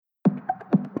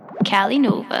Cali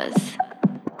Novas.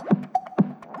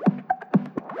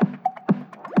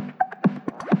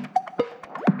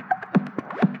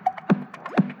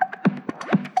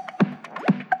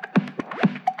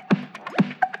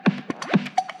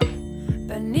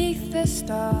 Beneath the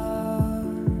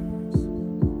stars,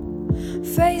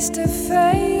 face to face,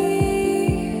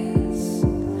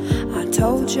 I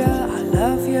told you I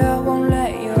love you, I won't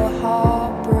let your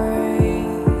heart break.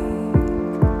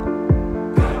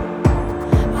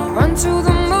 I'll run to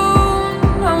the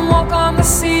moon and walk on the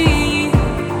sea.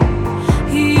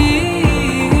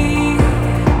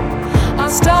 I'll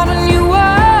start a new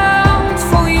world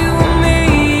for you and me,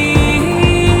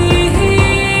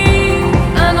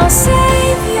 and I'll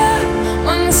save you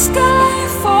when the sky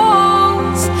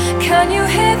falls. Can you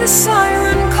hear the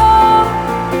siren call?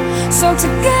 So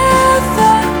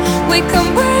together we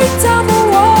can break down the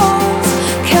walls.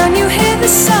 Can you hear the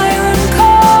siren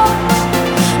call?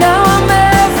 Now I'm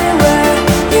everywhere,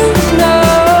 you know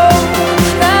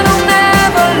that I'll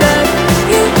never let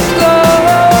you go.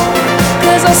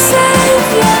 'Cause I'll save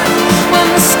you when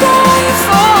the sky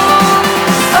falls.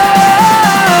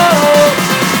 Oh,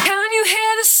 can you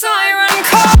hear the siren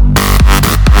call?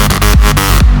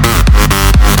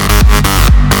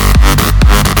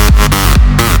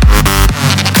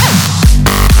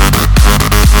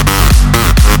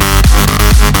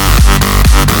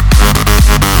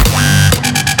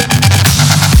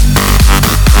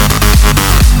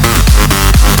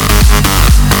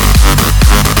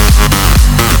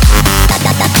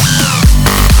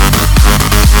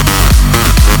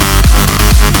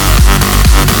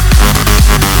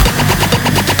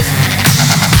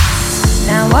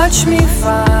 Watch me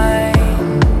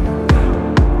find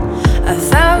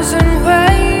 1,000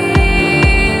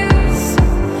 ways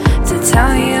to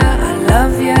tell you I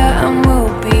love you and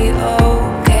we'll be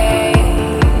okay.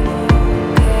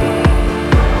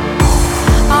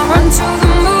 I'll run to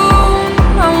the moon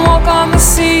and walk on the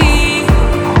sea.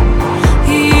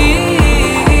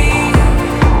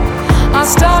 I'll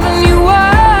start a new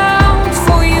world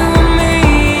for you and me,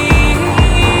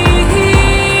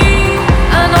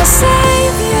 and I'll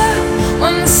save you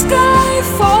when the sky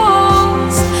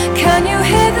falls. Can you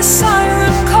hear the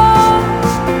siren call?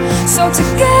 So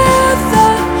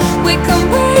together we can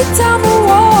break down the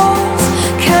walls.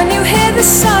 Can you hear the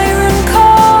siren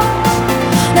call?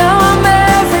 Now I'm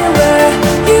everywhere,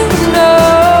 you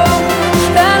know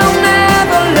that I'll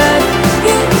never let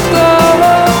you go.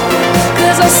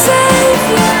 'Cause I'll save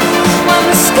you when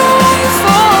the sky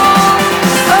falls.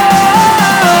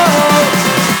 Oh,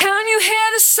 can you hear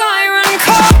the siren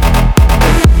call?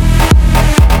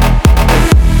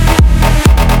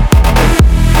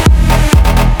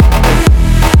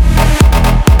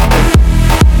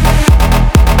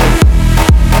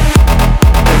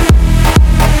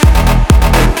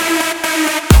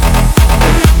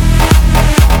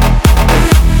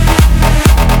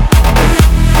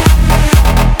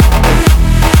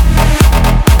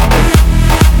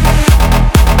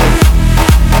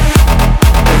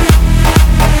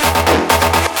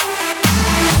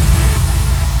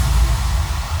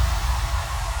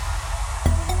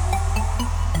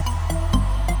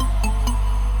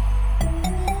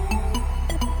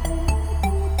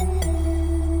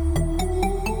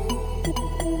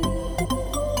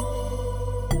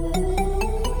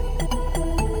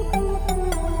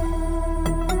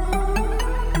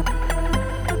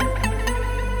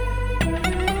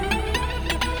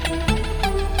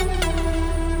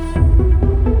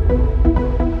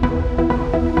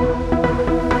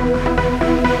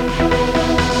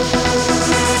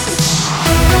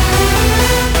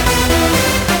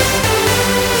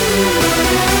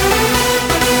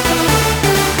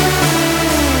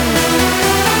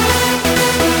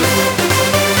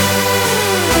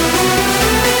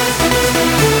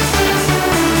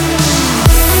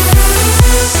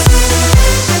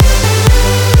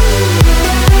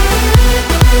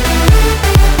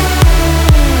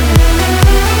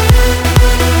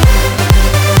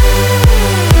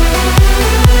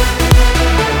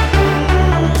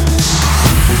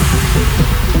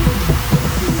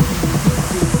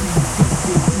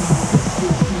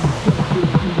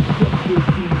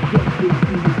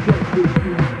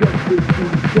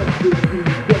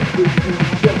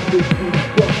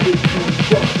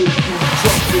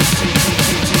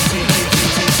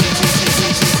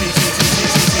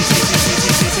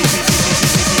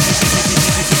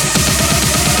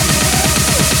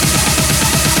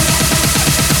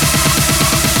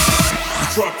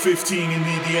 Drop 15 in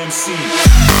the DMC.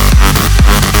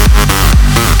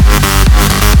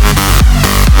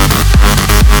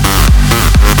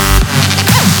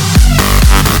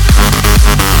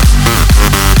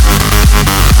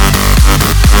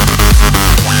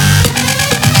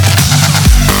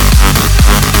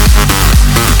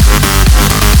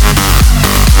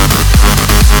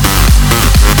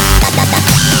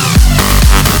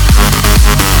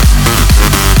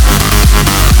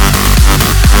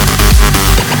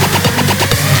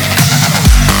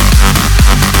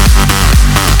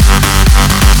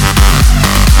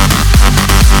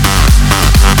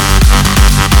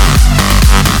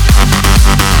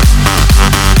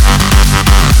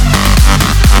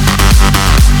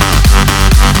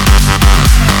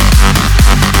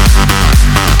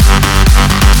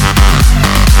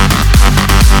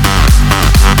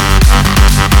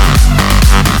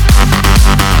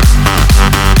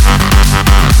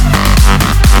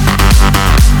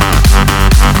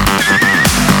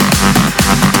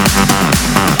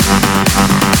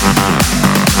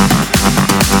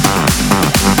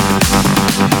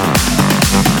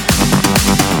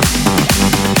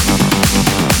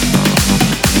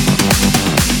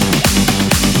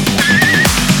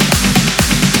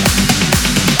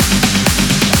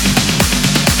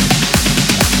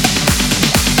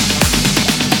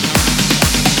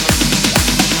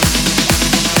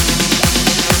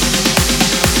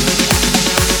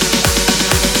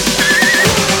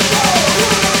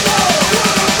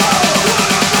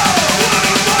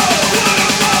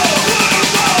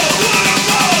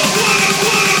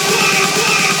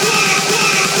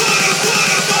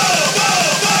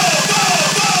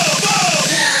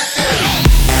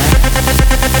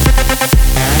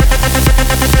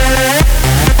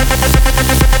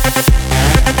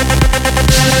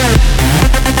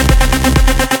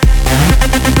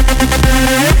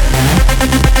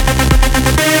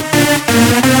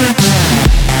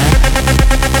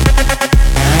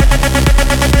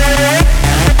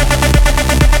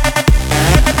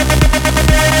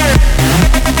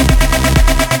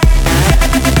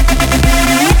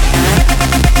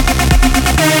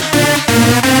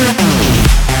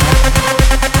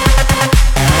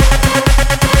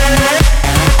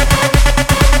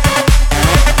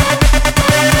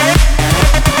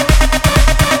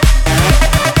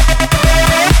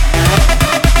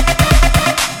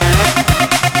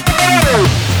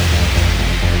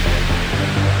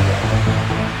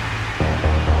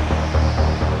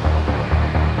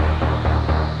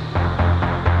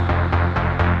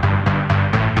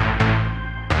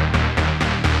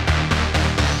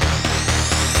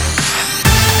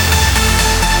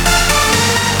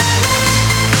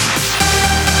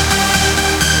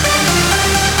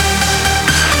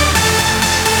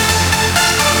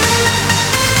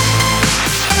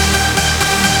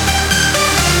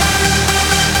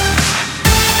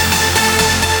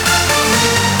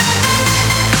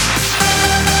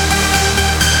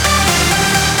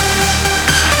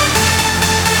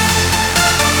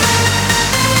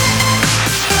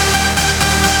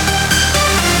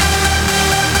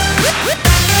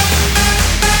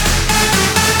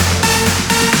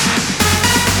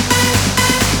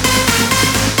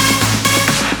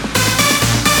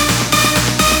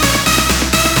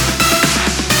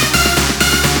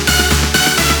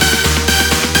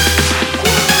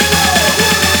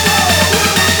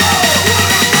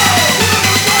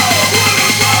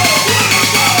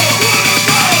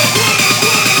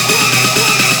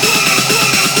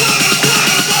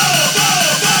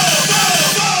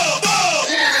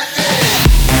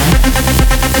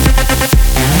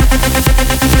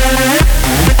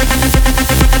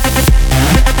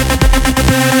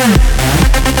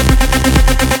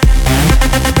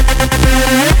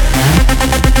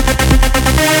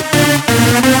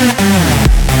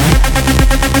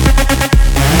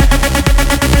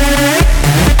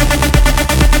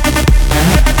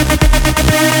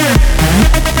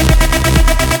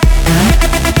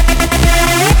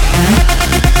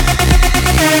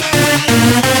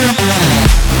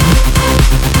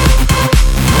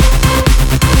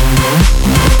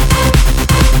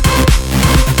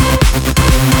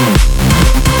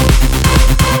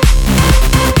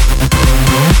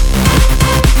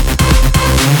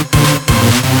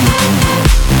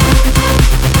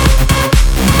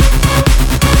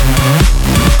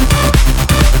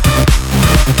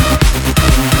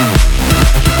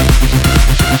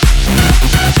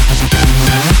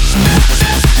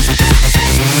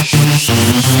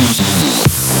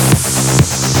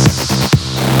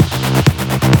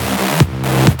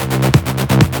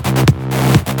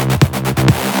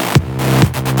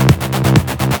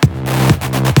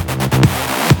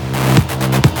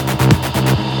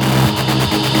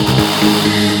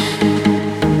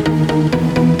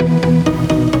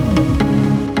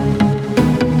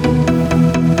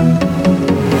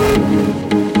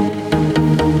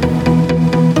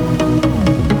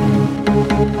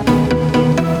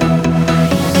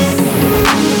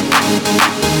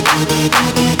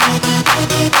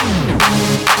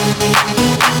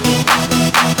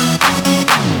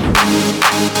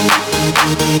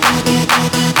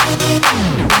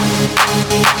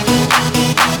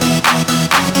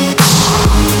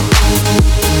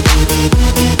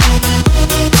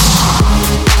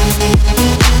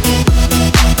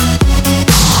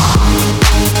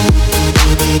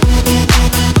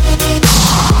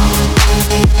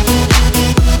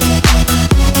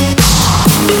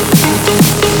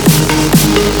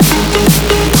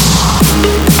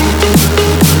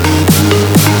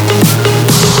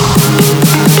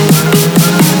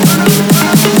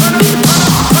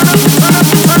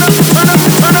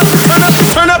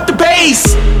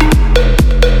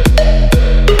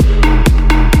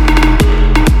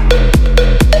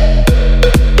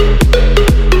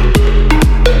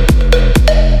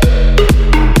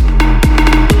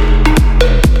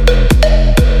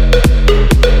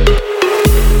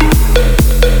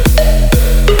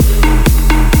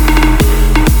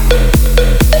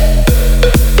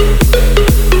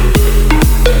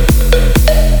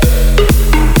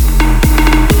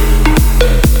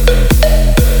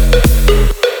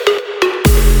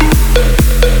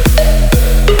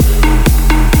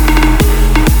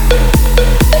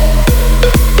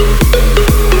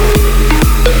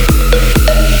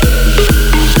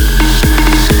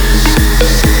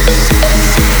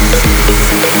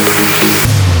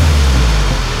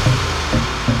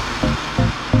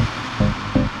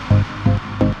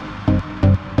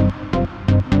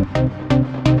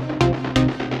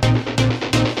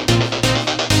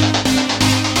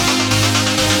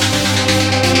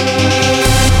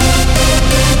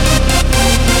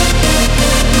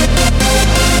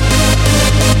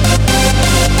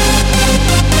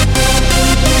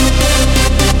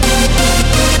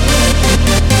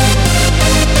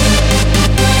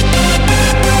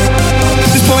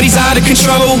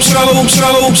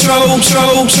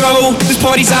 This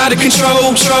party's out of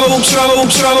control.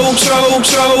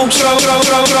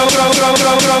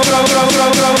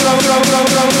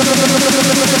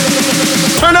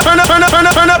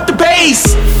 Turn up the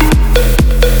bass.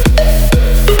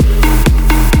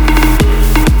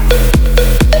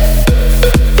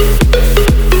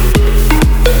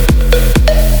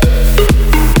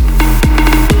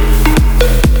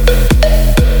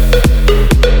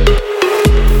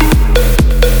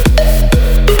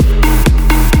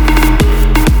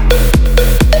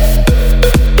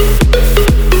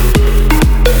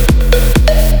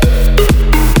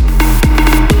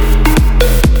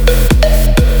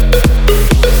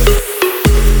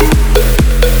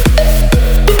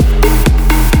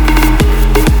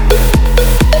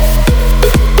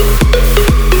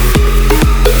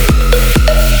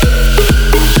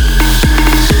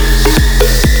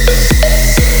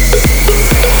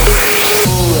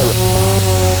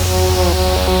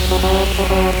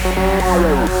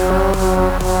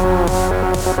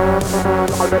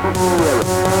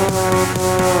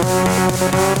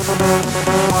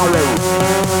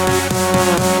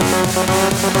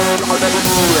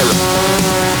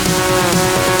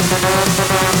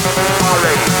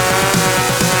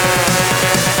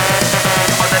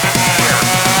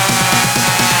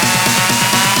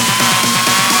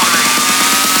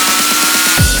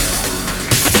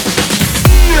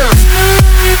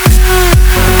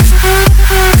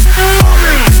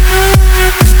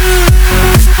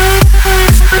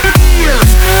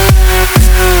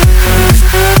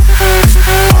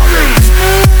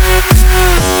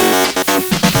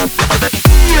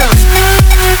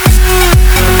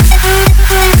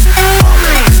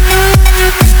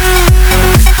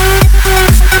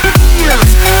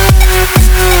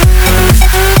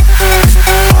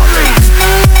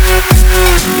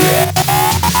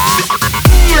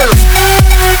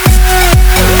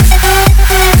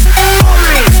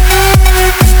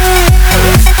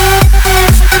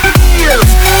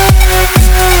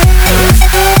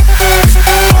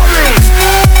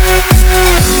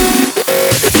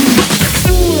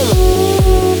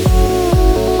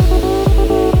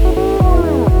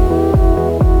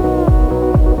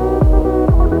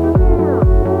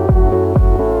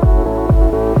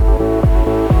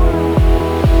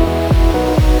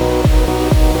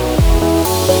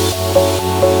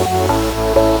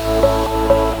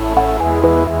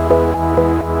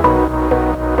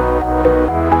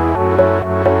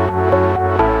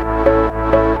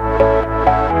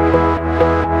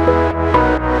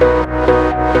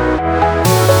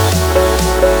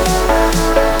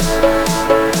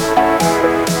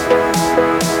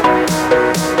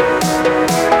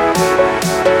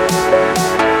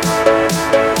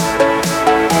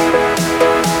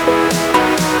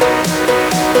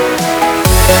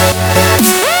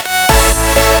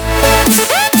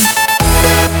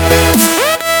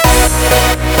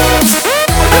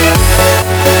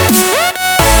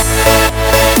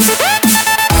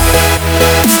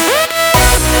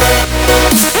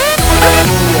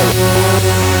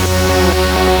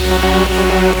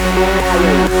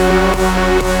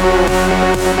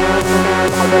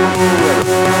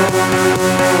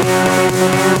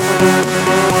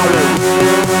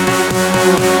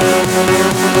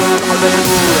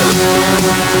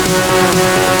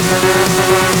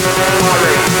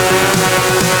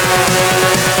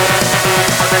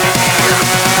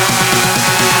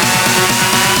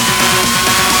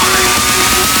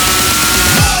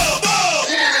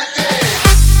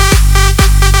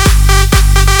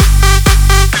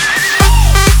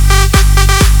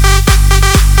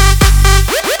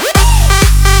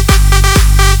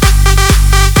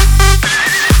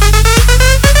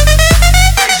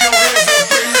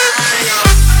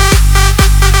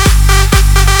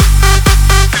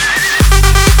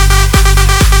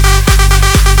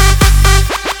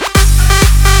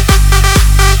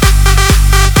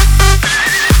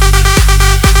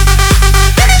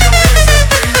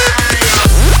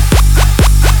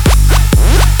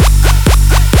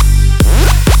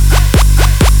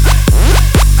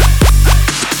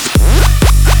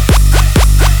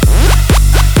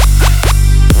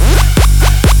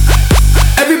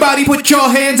 Put your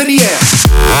hands in the air.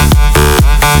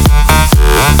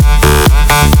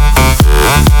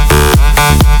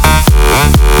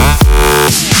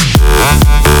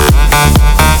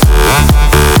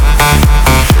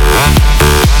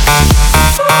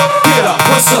 Get up,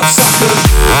 what's up,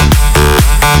 sucker?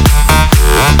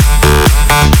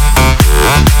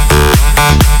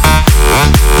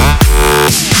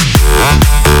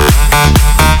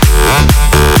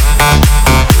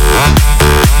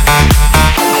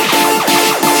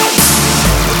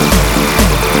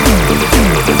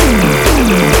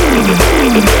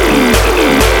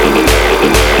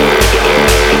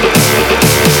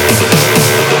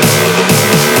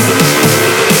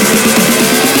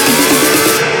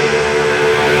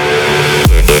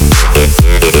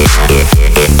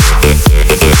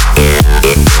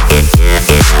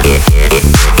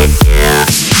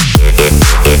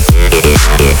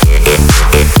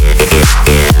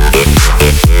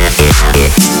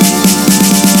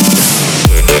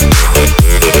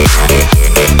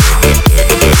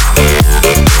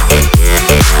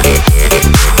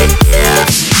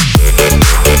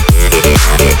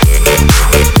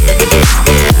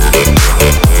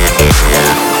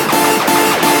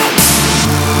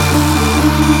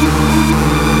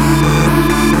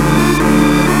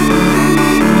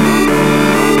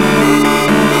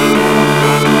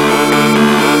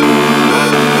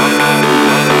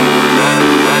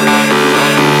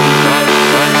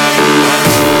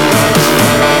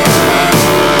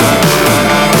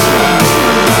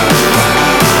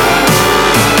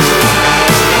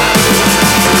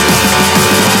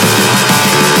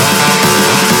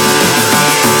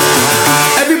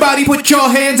 your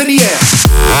hands in the air.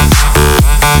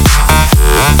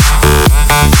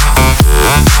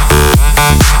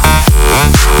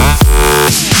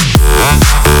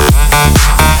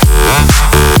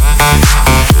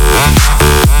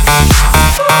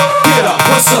 Get up,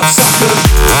 what's up,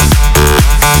 sucker?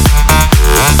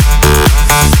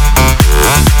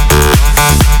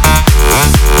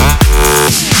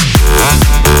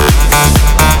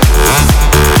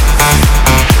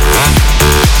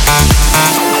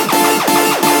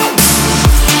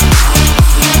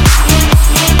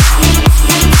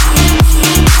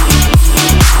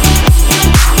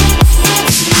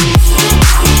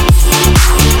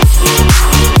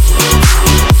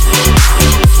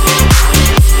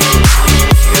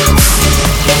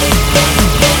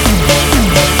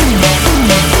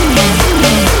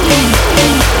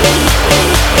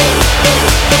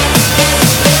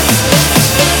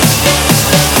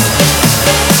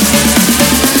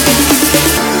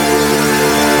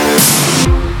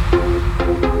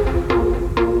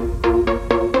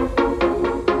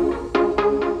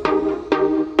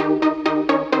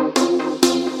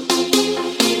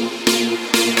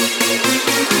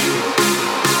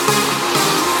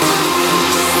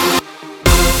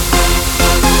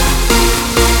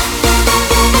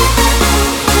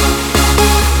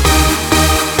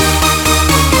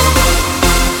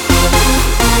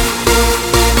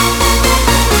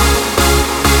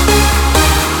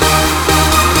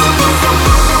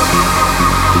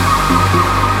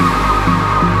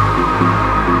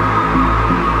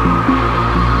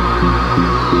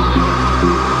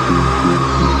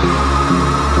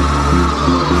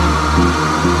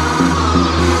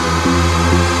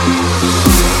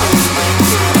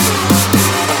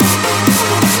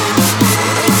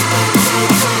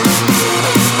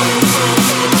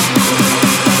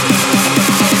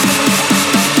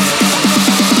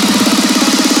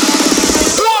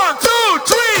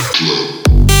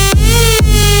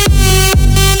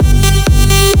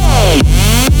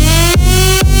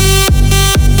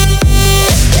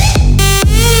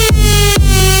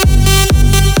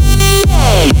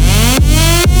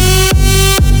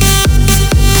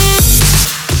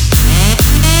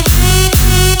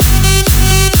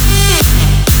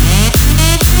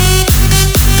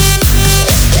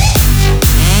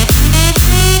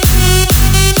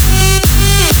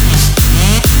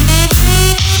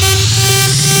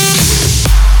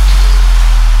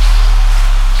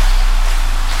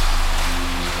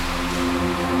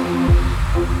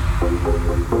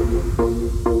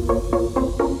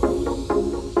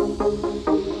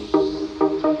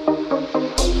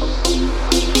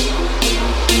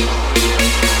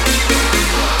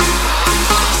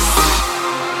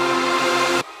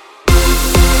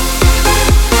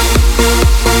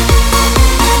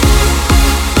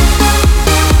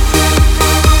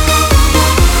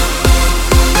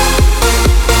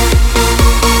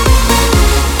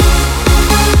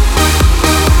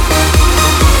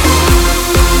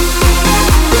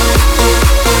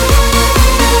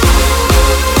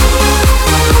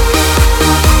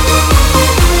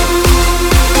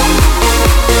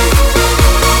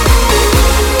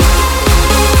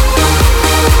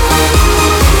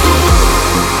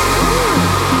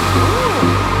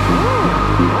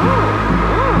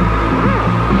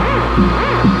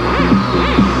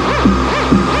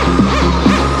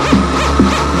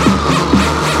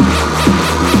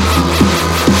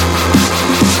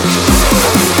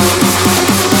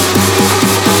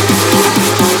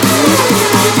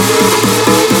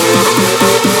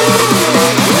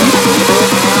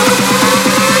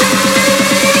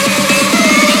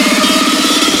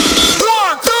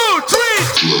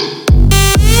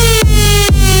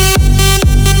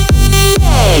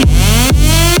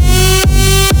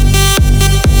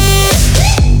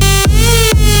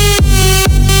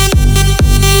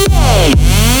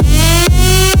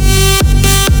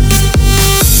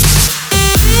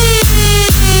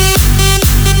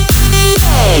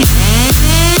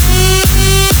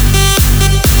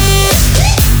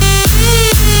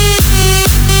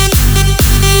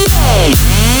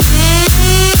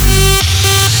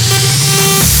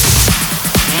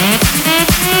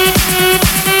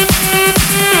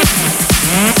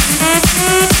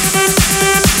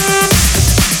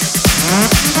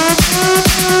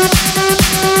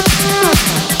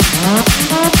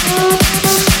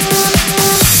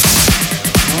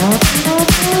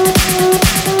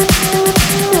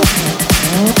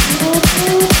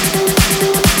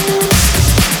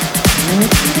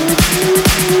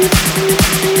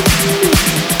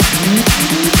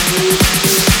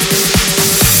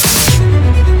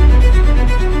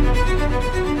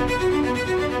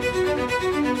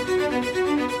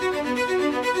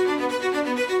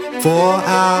 4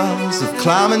 hours of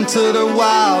climbing to the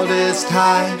wildest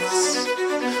heights.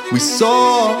 We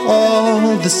saw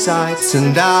all the sights,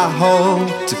 and I hope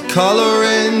to color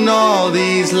in all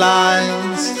these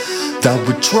lines that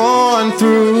were drawn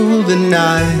through the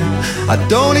night. I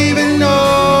don't even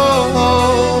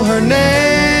know her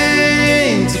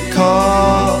name to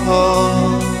call.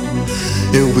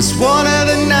 It was one of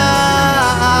the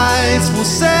nights we'll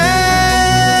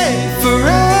say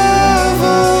forever.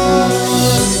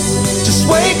 Just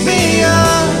wake me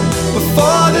up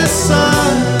before the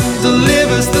sun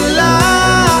delivers the light.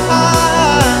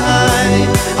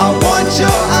 I want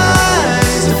your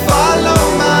eyes to follow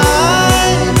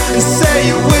mine and say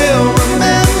you will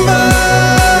remember.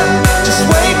 Just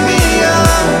wake me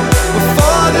up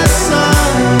before the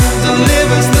sun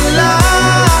delivers the light.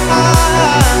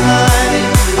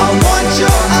 I want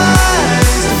your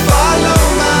eyes to follow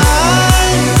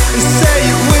mine and say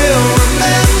you will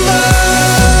remember.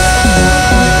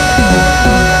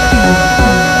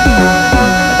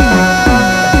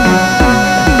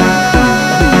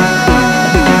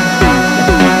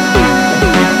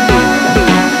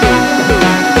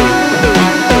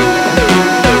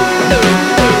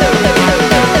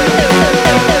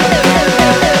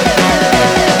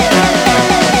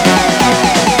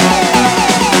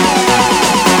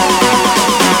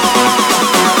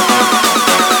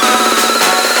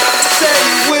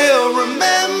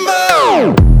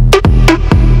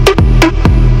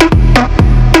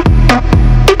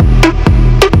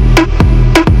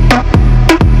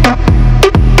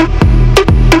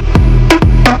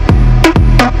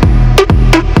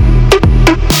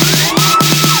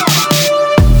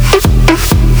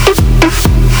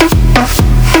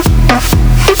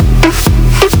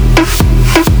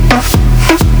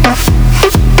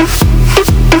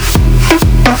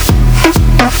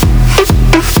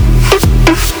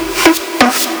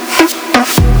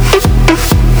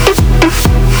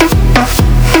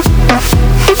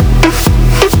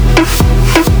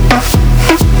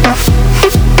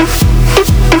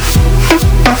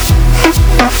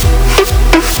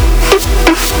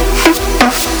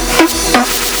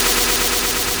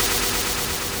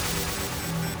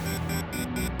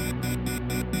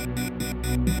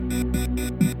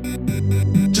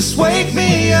 Just wake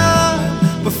me up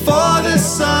before the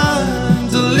sun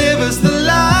delivers the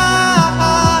light.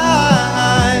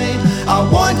 I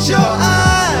want your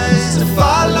eyes to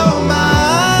follow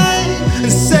mine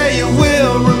and say you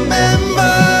will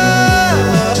remember.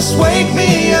 Just wake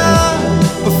me up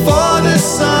before the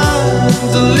sun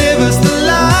delivers the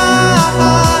light.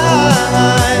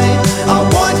 I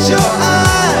want your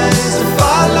eyes to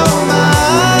follow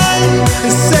mine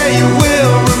and say you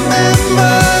will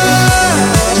remember.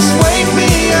 Just wake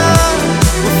me up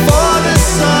before the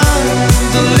sun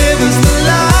delivers the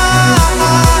light.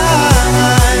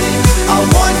 I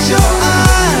want your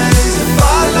eyes to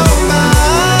follow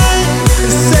mine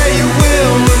and say you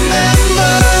will remember.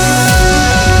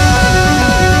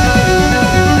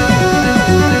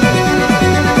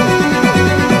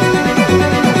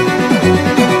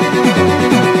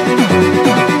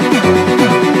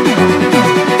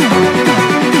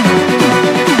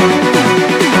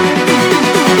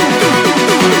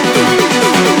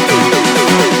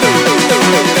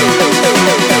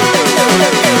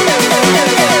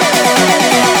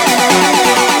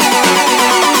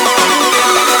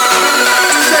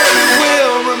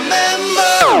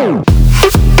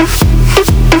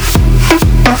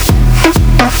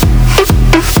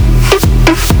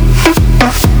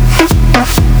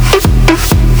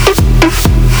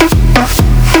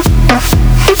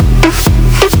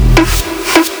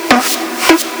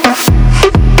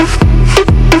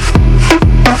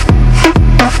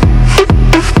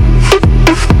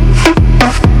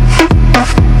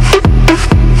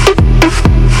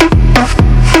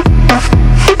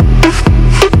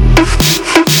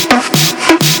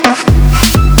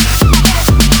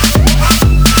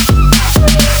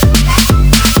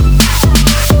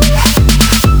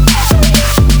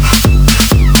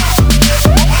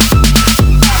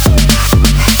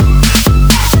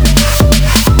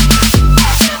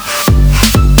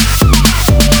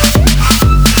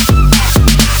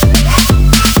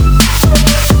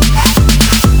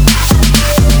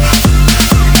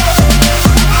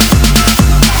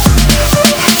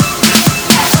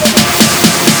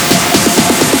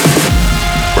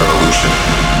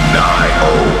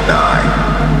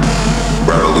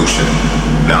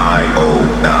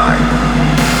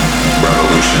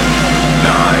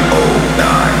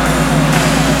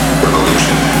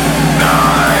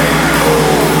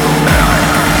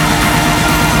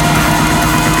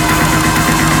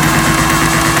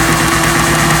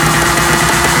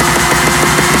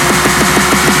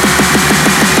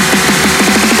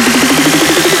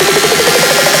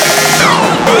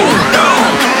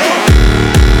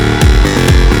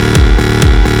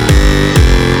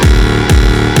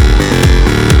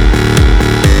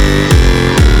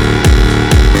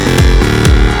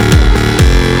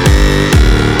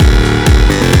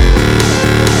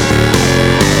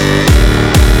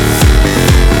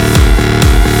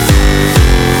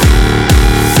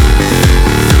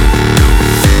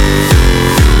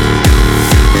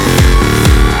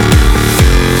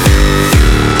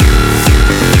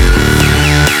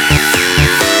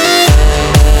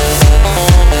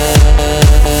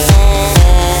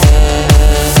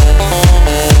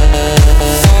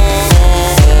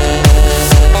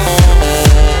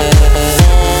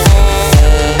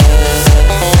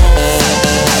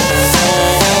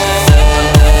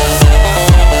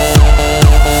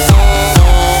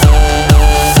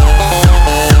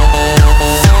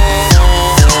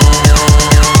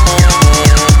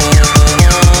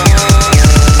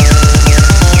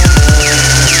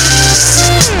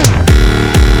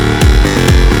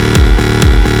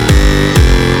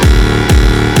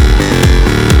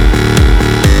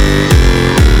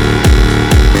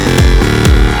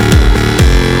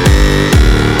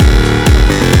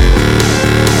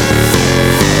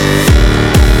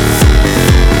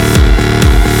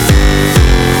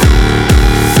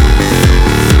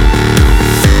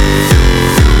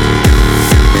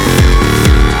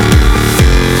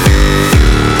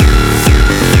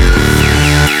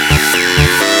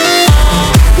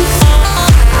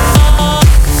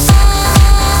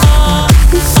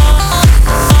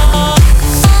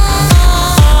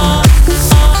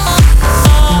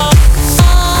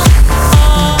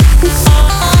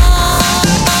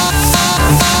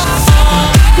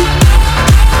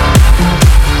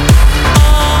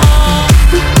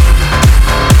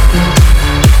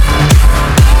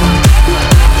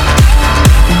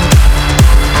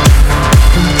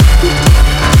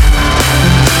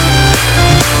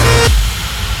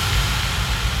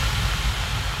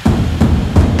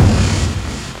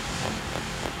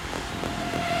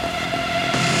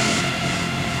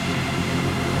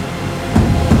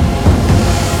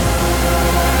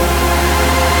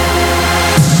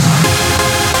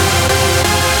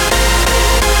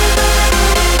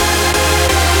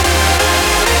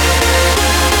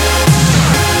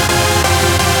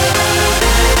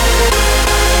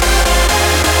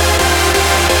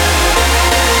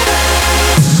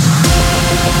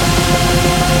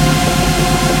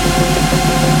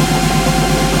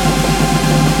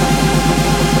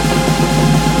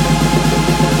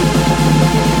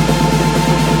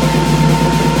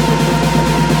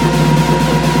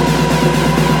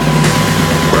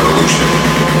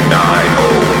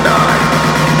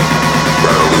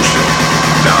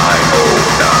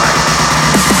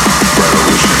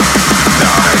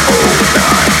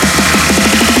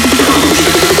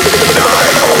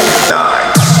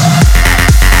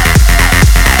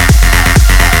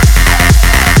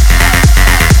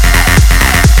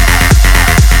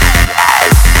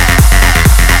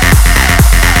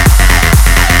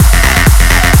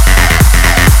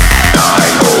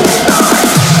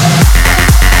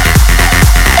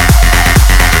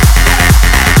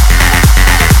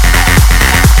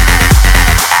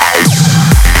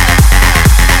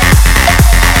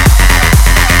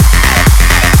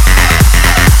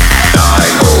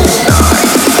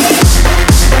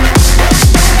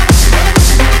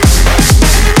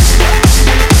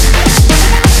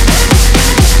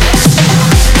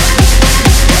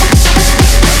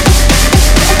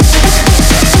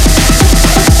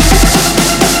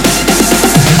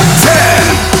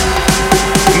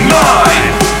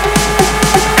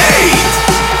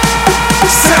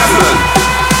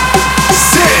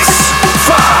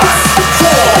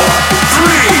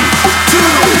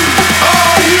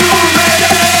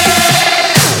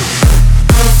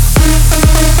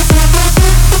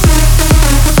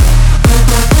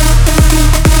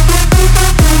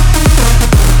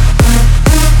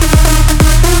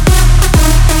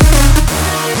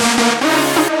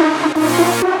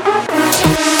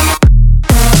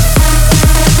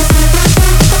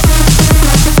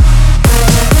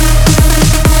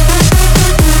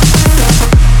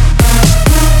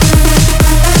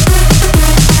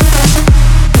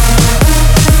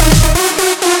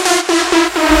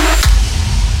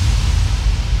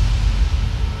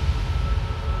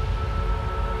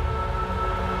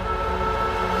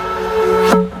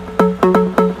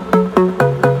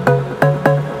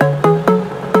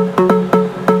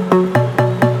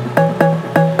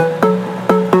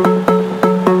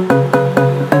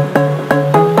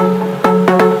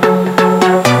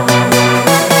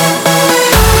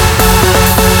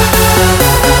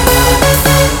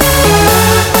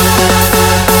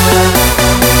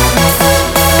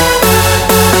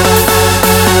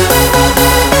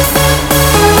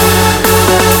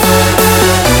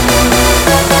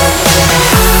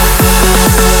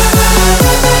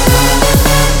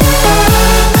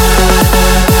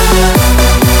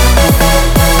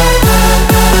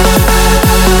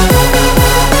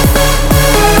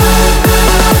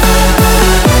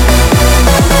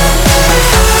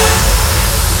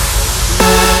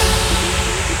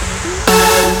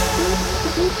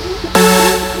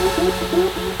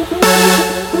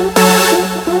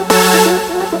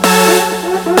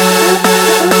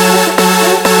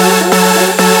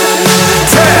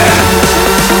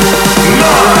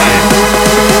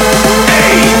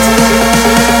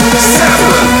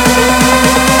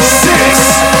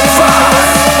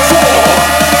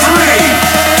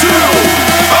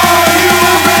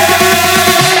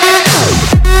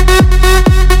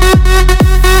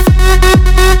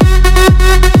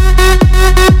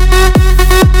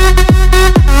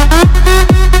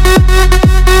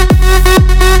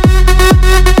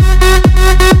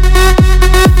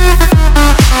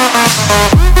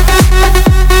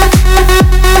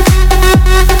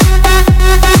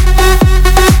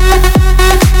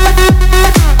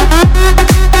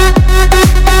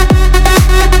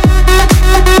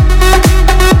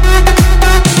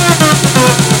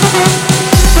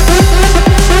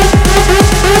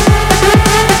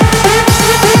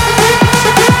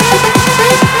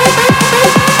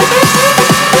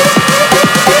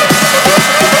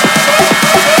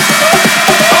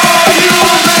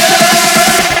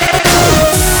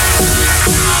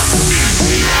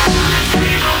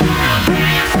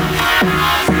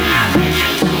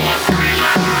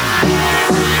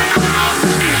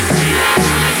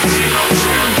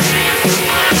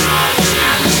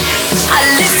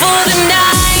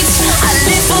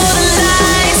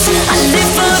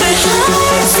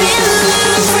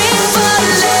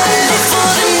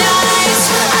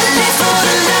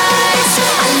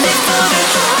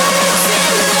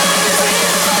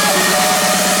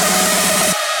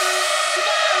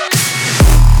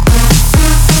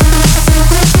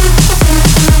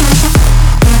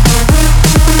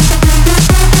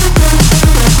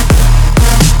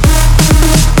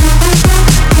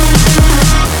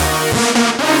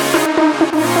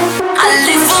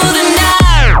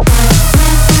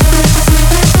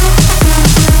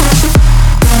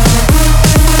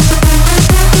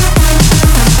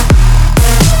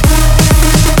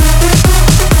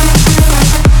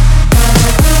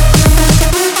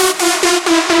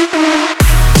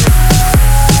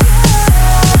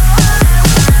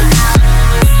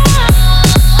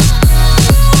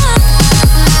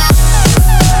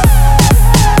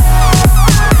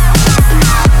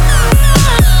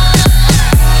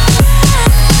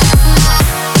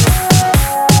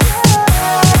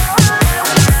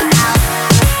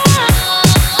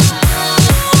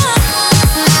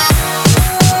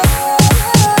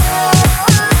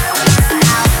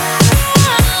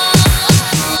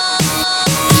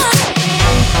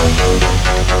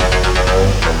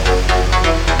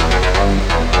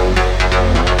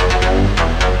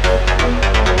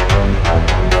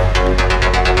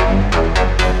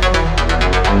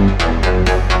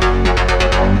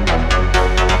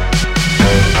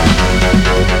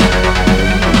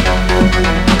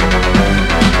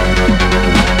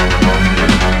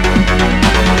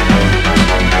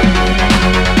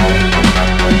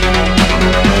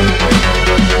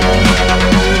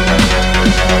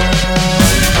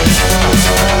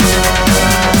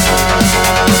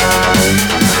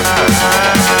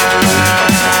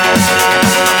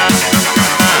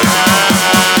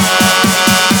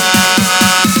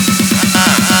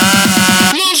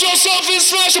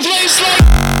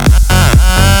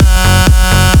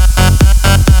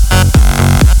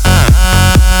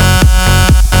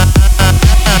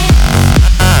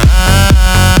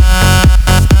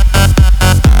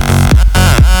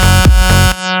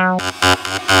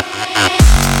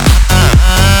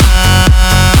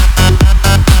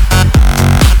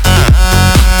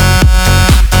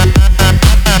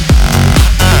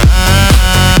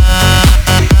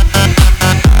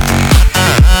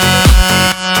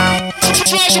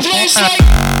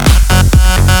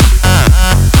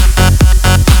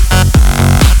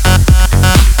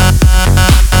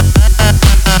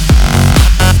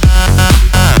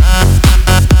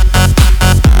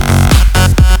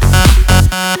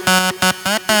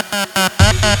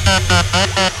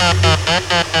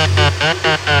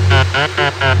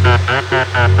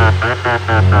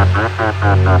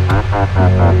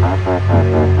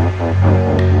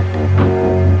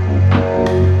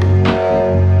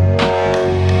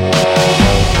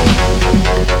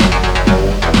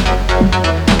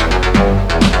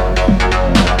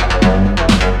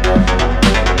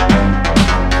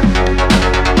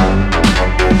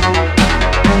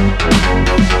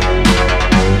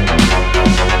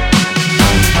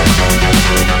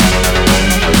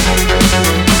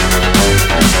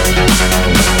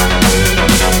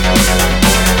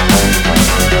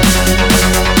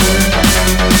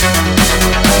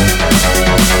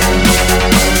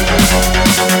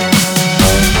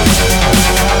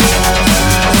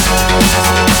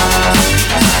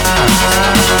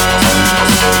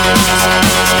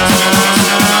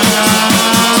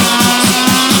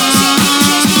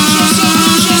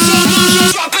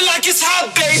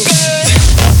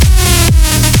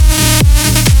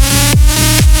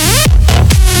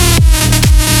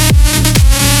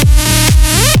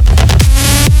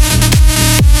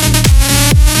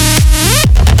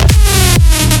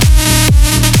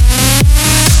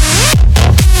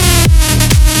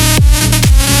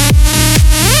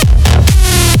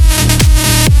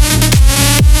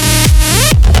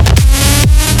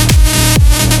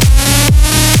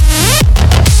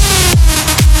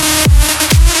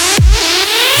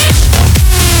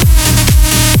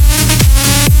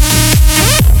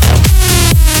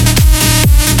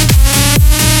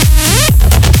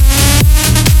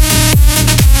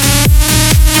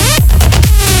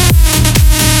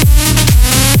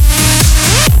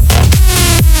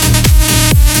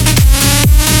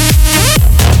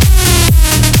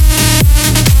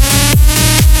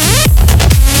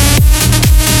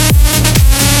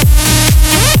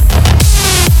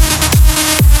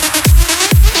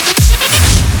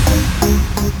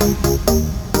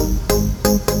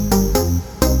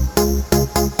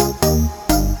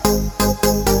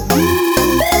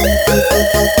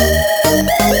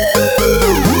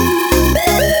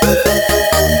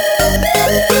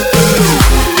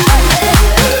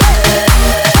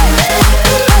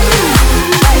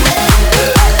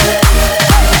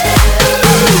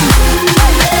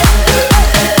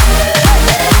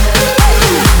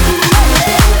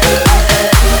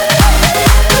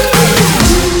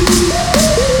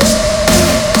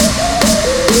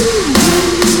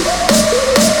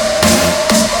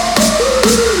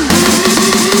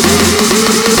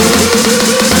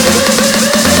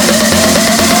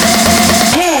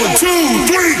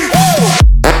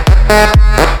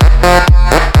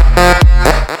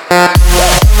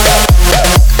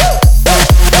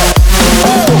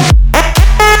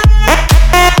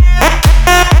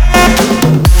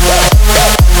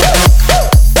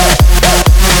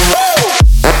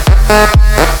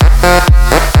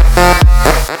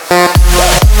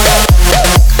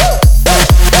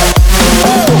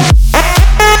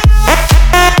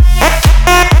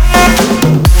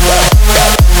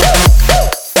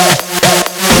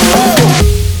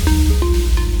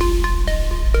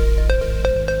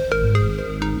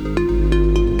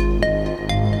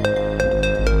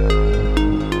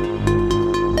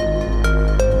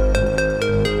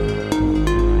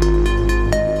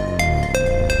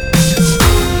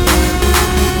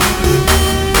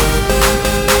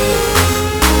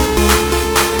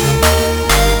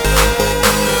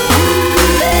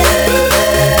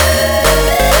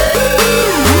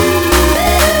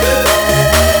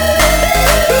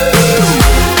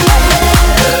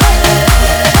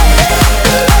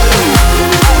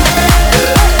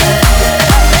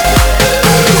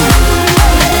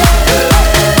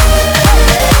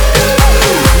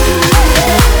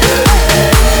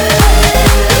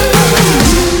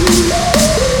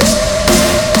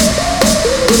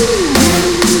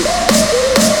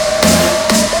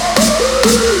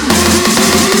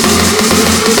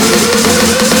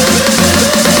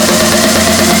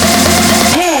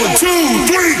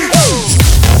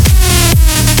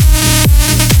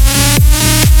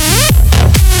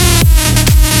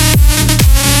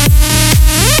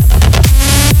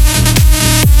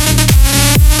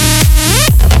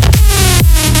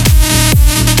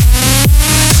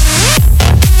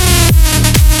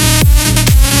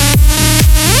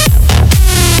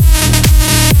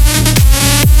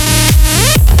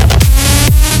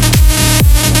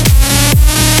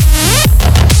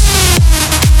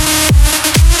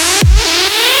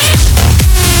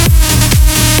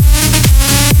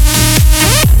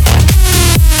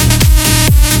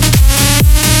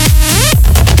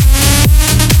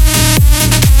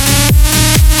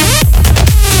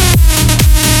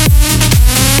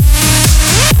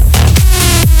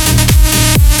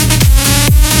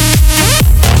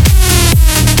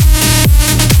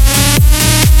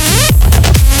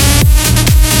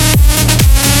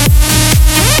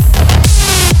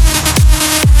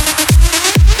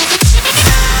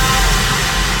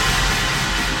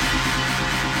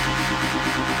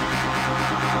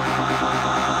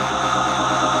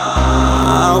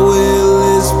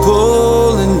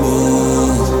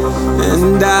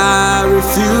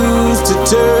 to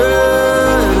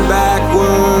turn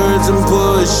backwards. I'm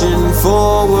pushing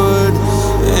forward,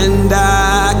 and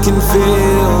I can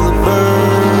feel the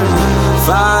burn.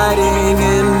 Fighting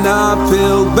an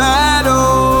uphill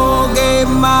battle, gave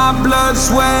my blood,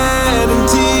 sweat, and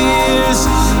tears,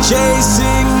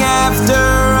 chasing after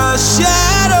a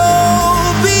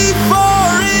shadow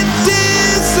before it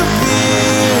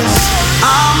disappears.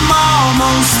 I'm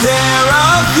almost there,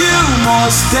 a few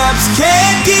more steps,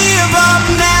 can't give up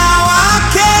now, I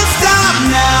can't stop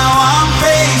now. I'm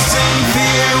facing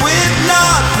fear with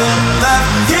nothing left,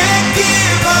 can't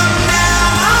give up now,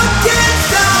 I can't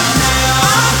stop now,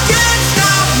 I can't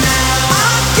stop now,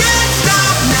 I can't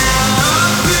stop now.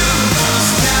 A few more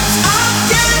steps, I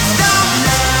can't stop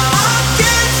now, I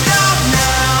can't stop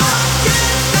now, I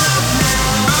can't stop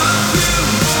now. A few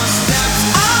more steps,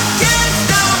 I can't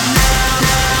stop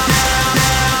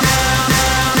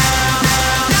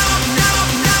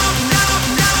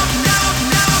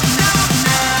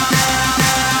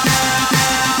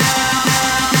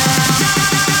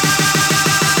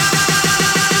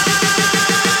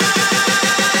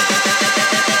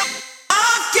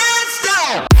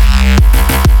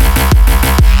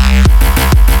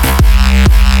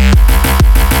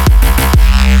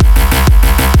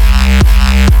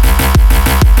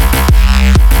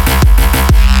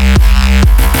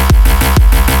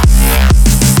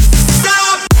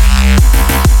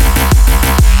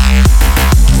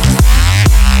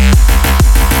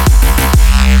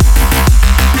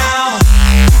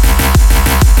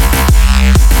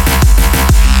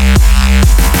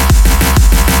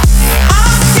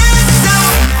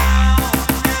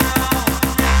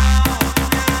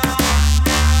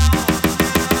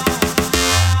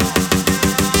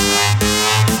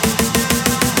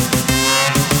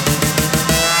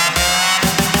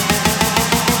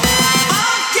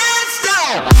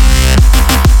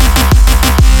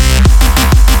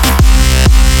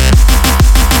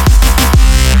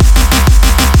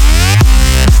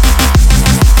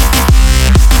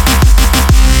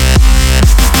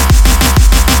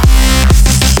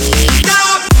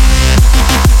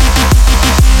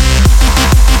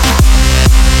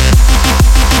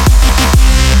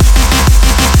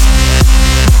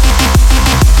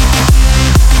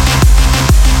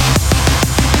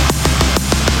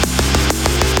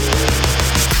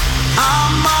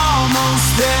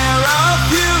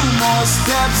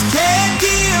steps, can't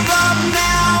give up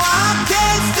now, I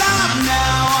can't stop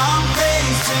now. I'm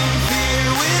facing fear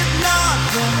with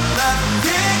nothing left,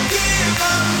 can't give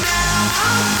up now,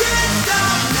 I can't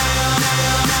stop now.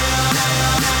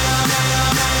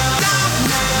 Stop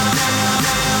now.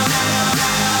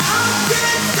 I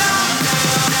can't stop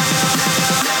now.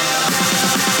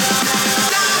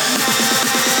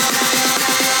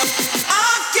 I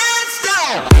can't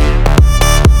stop.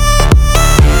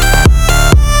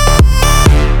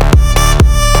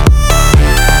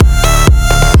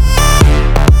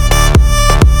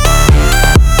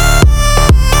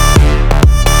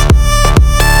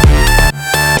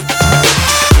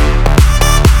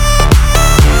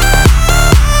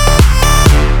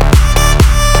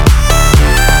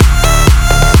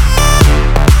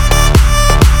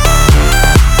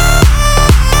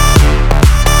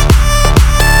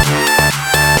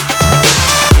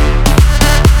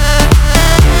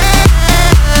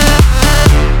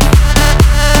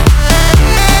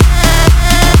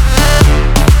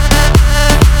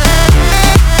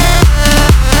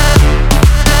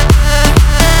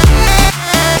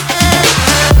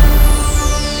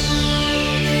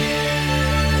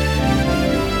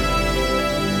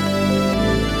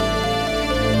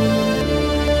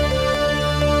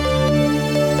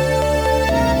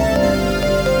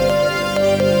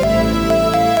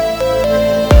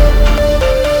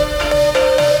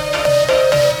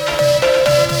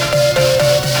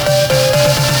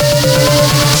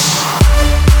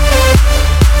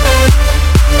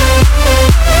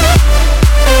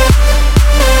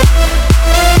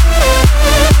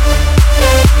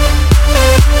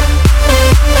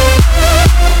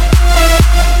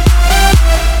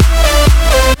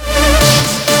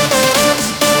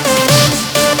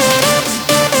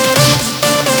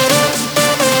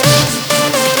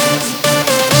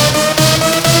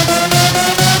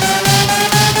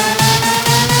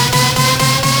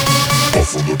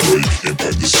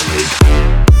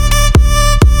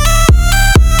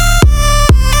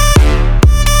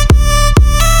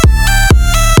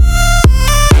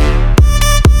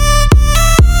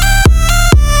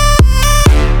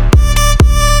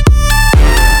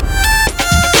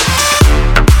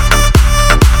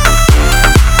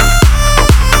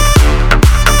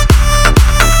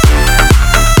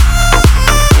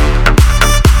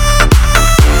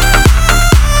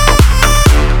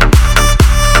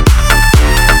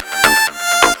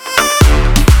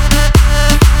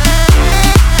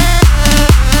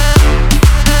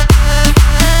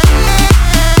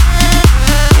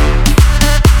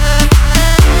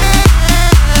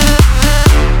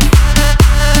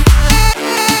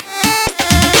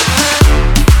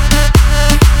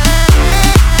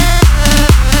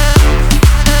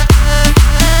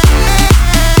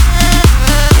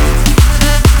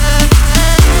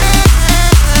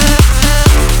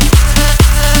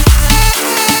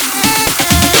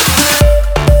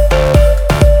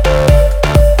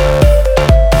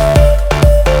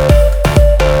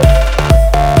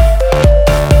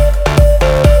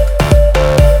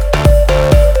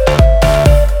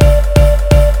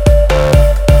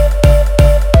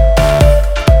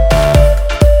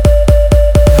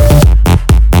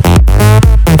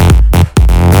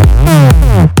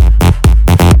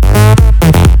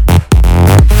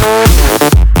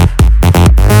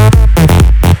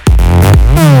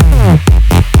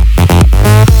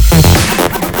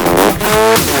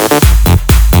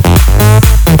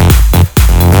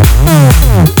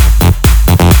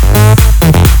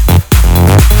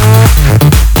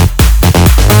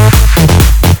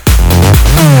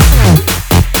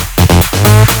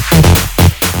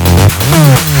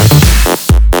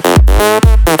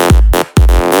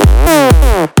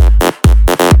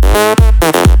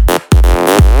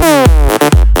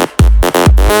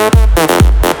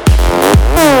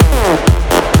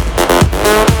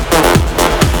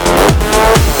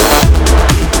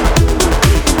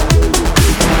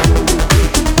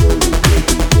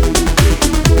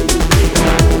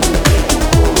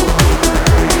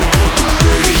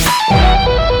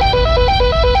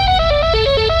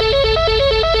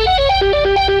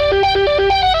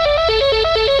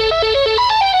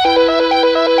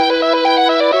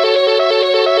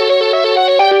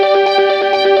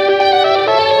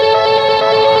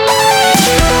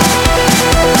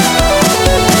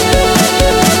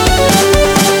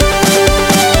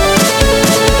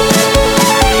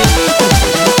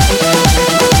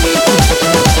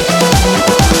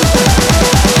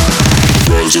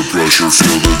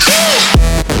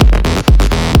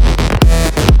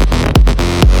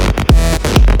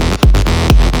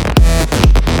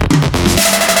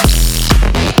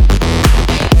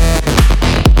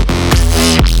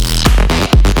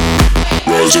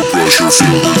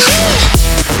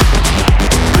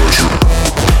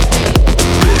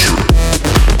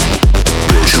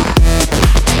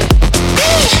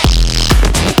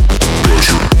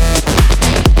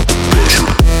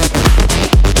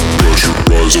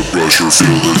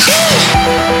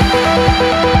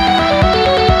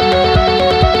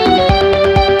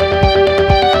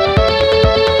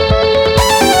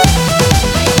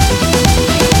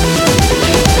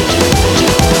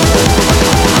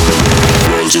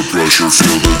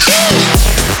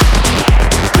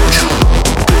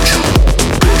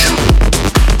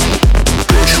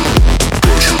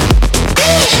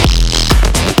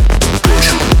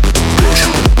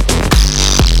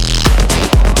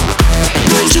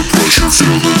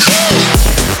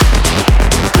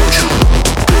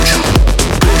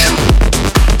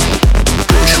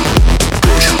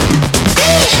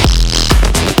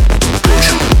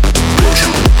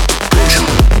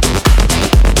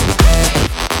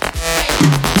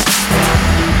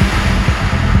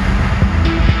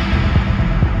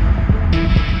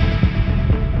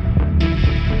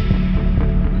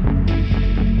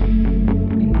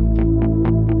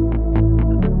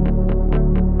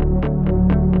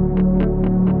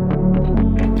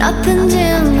 Nothing's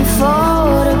in the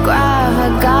photograph. I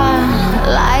got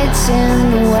lights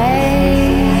in the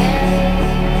way.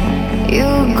 You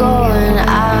going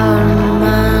out of my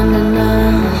mind, and I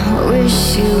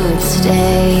wish you would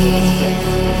stay.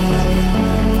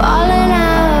 Falling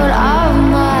out of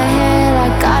my head, I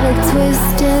got a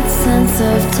twisted sense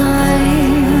of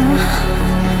time.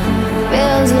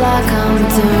 Feels like I'm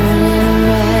turning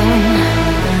red.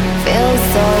 Feels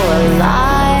so alive.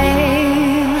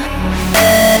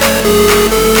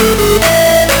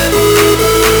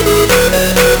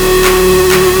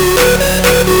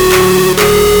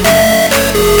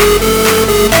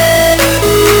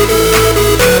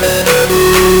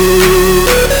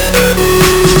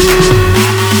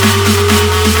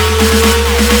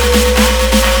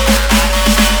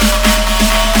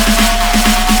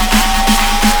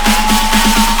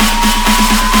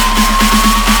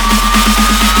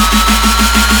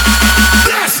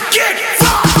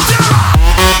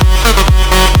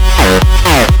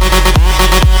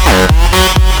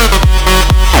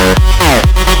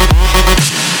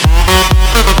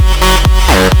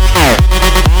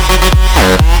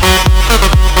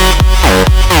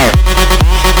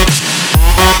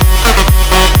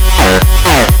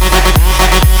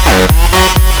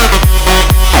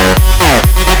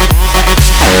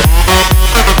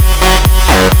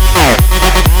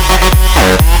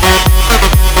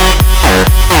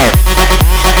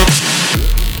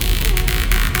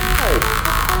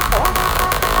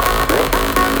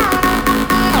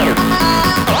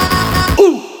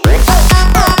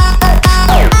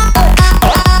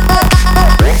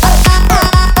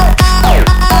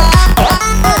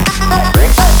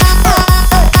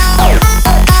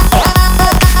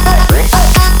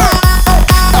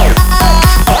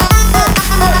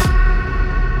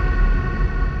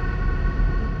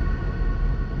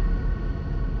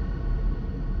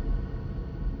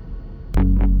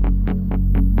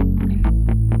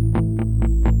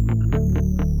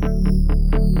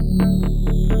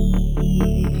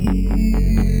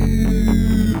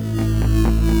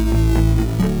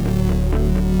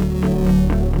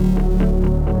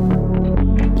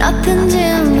 Nothing's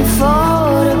in the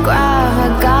photograph. I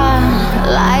got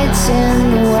lights in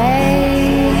the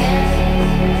way.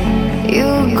 You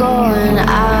going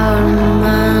out of my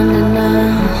mind, and I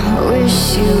wish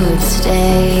you would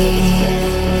stay.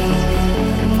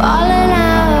 Falling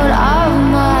out of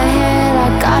my head, I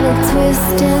got a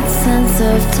twisted sense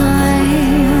of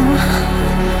time.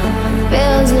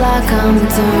 Feels like I'm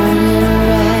turning